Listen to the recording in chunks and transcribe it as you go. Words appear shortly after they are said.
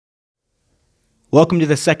Welcome to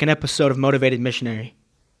the second episode of Motivated Missionary.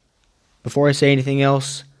 Before I say anything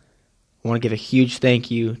else, I want to give a huge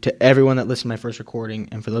thank you to everyone that listened to my first recording,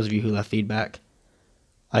 and for those of you who left feedback.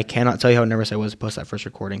 I cannot tell you how nervous I was to post that first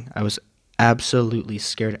recording. I was absolutely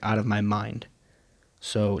scared out of my mind.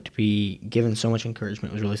 So to be given so much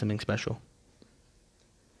encouragement was really something special.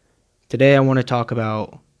 Today I want to talk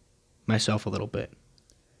about myself a little bit.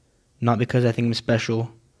 Not because I think I'm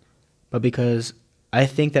special, but because I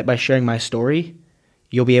think that by sharing my story,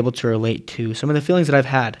 you'll be able to relate to some of the feelings that I've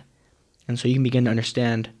had. And so you can begin to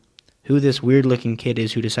understand who this weird-looking kid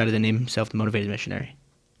is who decided to name himself the Motivated Missionary.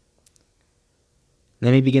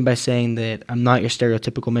 Let me begin by saying that I'm not your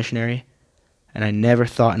stereotypical missionary, and I never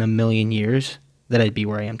thought in a million years that I'd be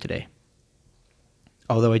where I am today.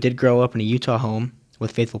 Although I did grow up in a Utah home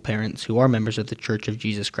with faithful parents who are members of the Church of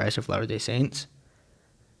Jesus Christ of Latter-day Saints,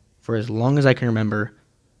 for as long as I can remember,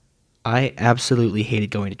 I absolutely hated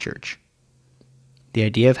going to church. The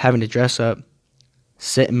idea of having to dress up,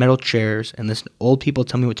 sit in metal chairs, and listen to old people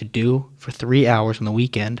tell me what to do for 3 hours on the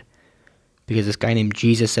weekend because this guy named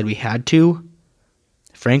Jesus said we had to,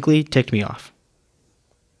 frankly, ticked me off.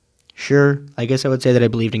 Sure, I guess I would say that I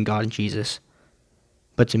believed in God and Jesus,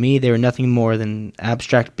 but to me, they were nothing more than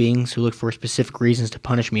abstract beings who looked for specific reasons to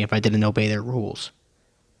punish me if I didn't obey their rules.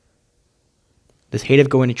 This hate of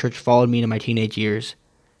going to church followed me into my teenage years,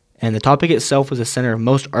 and the topic itself was the center of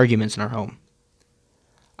most arguments in our home.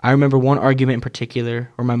 I remember one argument in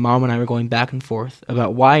particular where my mom and I were going back and forth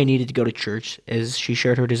about why I needed to go to church as she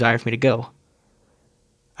shared her desire for me to go.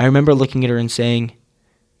 I remember looking at her and saying,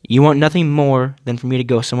 "You want nothing more than for me to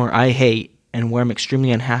go somewhere I hate and where I'm extremely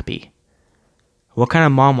unhappy. What kind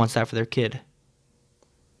of mom wants that for their kid?"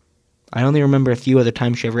 I only remember a few other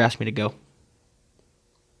times she ever asked me to go.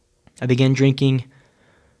 I began drinking,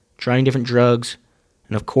 trying different drugs,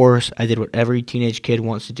 and of course, I did what every teenage kid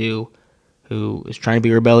wants to do who is trying to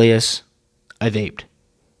be rebellious. I vaped.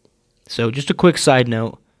 So just a quick side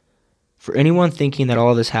note, for anyone thinking that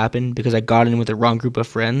all of this happened because I got in with the wrong group of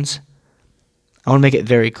friends, I want to make it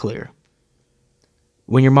very clear.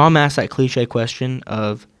 When your mom asks that cliche question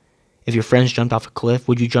of, if your friends jumped off a cliff,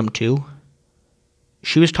 would you jump too?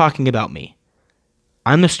 She was talking about me.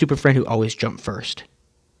 I'm the stupid friend who always jumped first.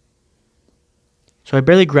 So I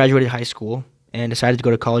barely graduated high school and decided to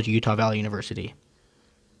go to college at Utah Valley University.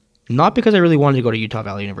 Not because I really wanted to go to Utah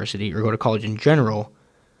Valley University or go to college in general,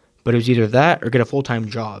 but it was either that or get a full-time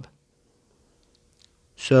job.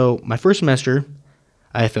 So my first semester,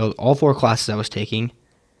 I failed all 4 classes I was taking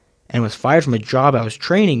and was fired from a job I was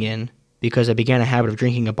training in because I began a habit of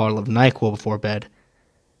drinking a bottle of NyQuil before bed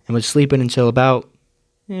and would sleep in until about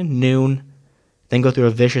noon, then go through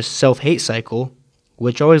a vicious self-hate cycle,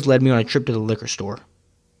 which always led me on a trip to the liquor store.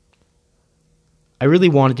 I really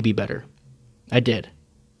wanted to be better. I did.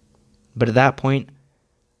 But at that point,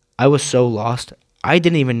 I was so lost, I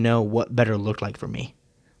didn't even know what better looked like for me.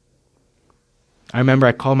 I remember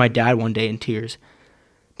I called my dad one day in tears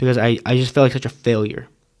because I just felt like such a failure.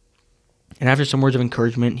 And after some words of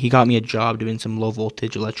encouragement, he got me a job doing some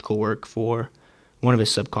low-voltage electrical work for one of his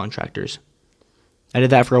subcontractors. I did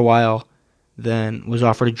that for a while, then was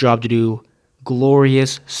offered a job to do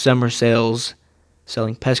glorious summer sales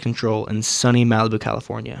selling pest control in sunny Malibu,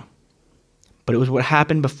 California. But it was what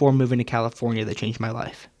happened before moving to California that changed my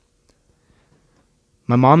life.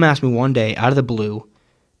 My mom asked me one day, out of the blue,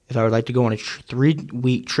 if I would like to go on a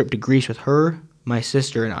 3-week trip to Greece with her, my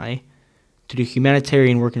sister, and I to do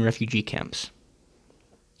humanitarian work in refugee camps.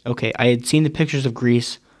 Okay, I had seen the pictures of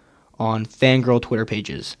Greece on fangirl Twitter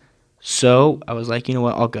pages, so I was like, you know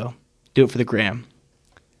what, I'll go. Do it for the gram.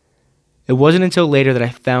 It wasn't until later that I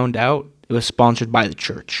found out it was sponsored by the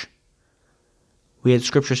church. We had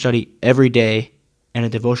scripture study every day and a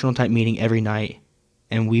devotional type meeting every night,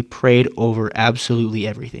 and we prayed over absolutely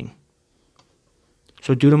everything.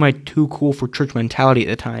 So due to my too cool for church mentality at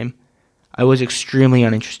the time, I was extremely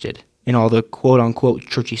uninterested in all the quote-unquote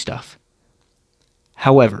churchy stuff.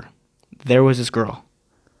 However, there was this girl.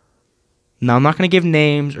 Now, I'm not going to give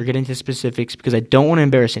names or get into specifics because I don't want to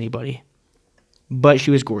embarrass anybody, but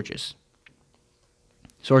she was gorgeous.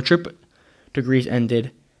 So our trip to Greece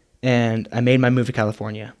ended, and I made my move to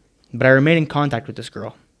California, but I remained in contact with this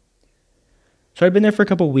girl. So I'd been there for a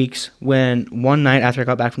couple of weeks when one night after I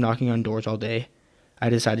got back from knocking on doors all day,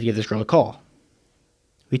 I decided to give this girl a call.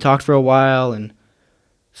 We talked for a while, and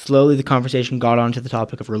slowly the conversation got onto the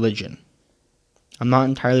topic of religion. I'm not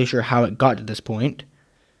entirely sure how it got to this point,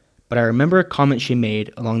 but I remember a comment she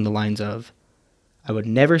made along the lines of, "I would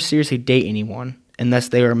never seriously date anyone unless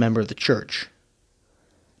they were a member of the church."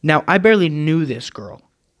 Now, I barely knew this girl,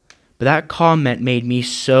 but that comment made me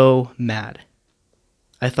so mad.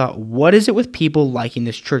 I thought, what is it with people liking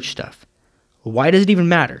this church stuff? Why does it even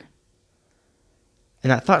matter?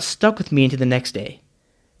 And that thought stuck with me into the next day,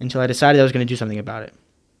 until I decided I was going to do something about it.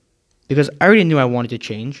 Because I already knew I wanted to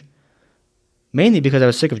change, mainly because I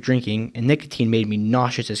was sick of drinking and nicotine made me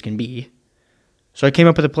nauseous as can be. So I came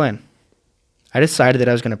up with a plan. I decided that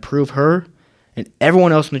I was going to prove her and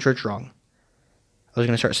everyone else in the church wrong. I was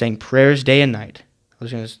going to start saying prayers day and night. I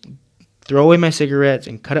was going to throw away my cigarettes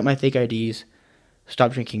and cut up my fake IDs,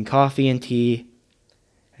 stop drinking coffee and tea,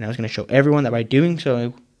 and I was going to show everyone that by doing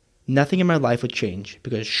so, nothing in my life would change,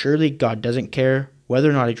 because surely God doesn't care whether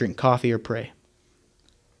or not I drink coffee or pray.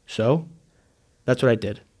 So, that's what I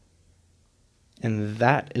did. And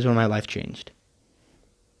that is when my life changed.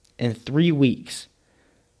 In 3 weeks,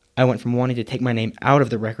 I went from wanting to take my name out of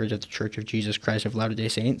the records of the Church of Jesus Christ of Latter-day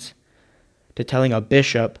Saints to telling a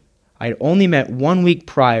bishop I had only met 1 week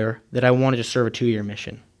prior that I wanted to serve a 2-year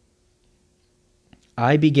mission.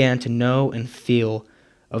 I began to know and feel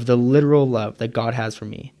of the literal love that God has for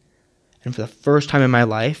me. And for the first time in my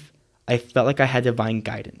life, I felt like I had divine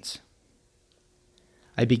guidance.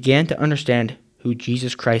 I began to understand who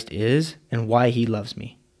Jesus Christ is and why he loves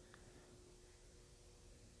me.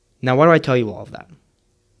 Now, why do I tell you all of that?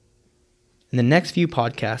 In the next few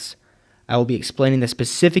podcasts, I will be explaining the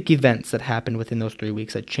specific events that happened within those 3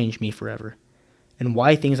 weeks that changed me forever, and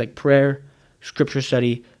why things like prayer, scripture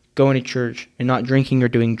study, going to church, and not drinking or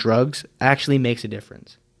doing drugs actually makes a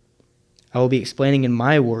difference. I will be explaining in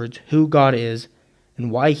my words who God is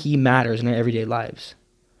and why he matters in our everyday lives.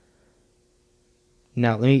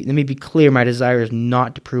 Now, let me be clear, my desire is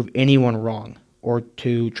not to prove anyone wrong or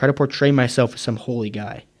to try to portray myself as some holy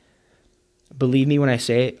guy. Believe me when I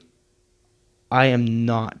say I am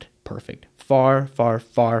not perfect. Far, far,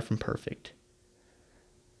 far from perfect.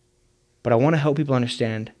 But I want to help people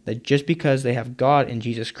understand that just because they have God and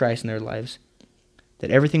Jesus Christ in their lives,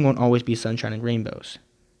 that everything won't always be sunshine and rainbows.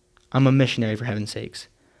 I'm a missionary, for heaven's sakes.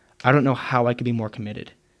 I don't know how I could be more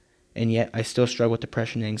committed. And yet I still struggle with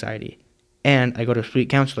depression and anxiety. And I go to a street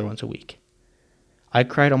counselor once a week. I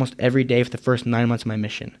cried almost every day for the first 9 months of my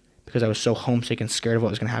mission because I was so homesick and scared of what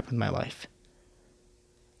was going to happen in my life.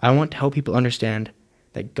 I want to help people understand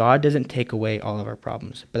that God doesn't take away all of our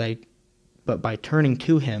problems, but by turning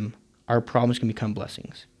to him, our problems can become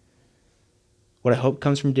blessings. What I hope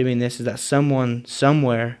comes from doing this is that someone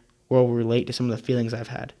somewhere will relate to some of the feelings I've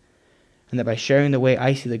had, and that by sharing the way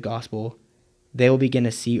I see the gospel, they will begin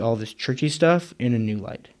to see all this churchy stuff in a new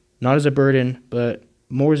light. Not as a burden, but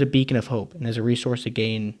more as a beacon of hope and as a resource to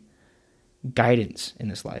gain guidance in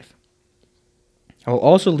this life. I will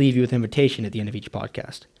also leave you with an invitation at the end of each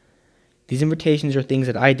podcast. These invitations are things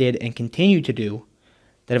that I did and continue to do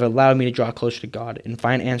that have allowed me to draw closer to God and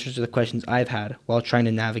find answers to the questions I've had while trying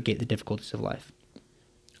to navigate the difficulties of life.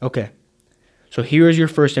 Okay, so here is your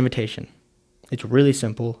first invitation. It's really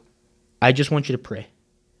simple. I just want you to pray.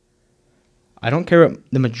 I don't care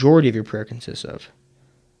what the majority of your prayer consists of,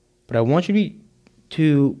 but I want you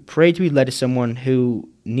to pray to be led to someone who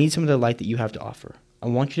needs some of the light that you have to offer. I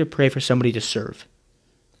want you to pray for somebody to serve.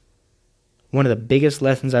 One of the biggest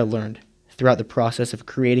lessons I learned throughout the process of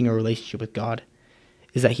creating a relationship with God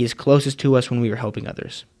is that he is closest to us when we are helping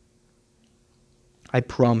others. I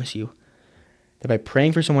promise you that by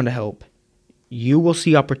praying for someone to help, you will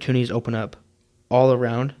see opportunities open up all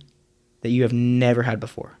around that you have never had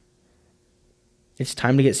before. It's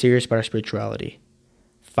time to get serious about our spirituality.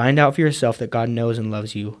 Find out for yourself that God knows and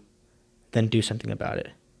loves you, then do something about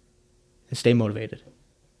it. And stay motivated.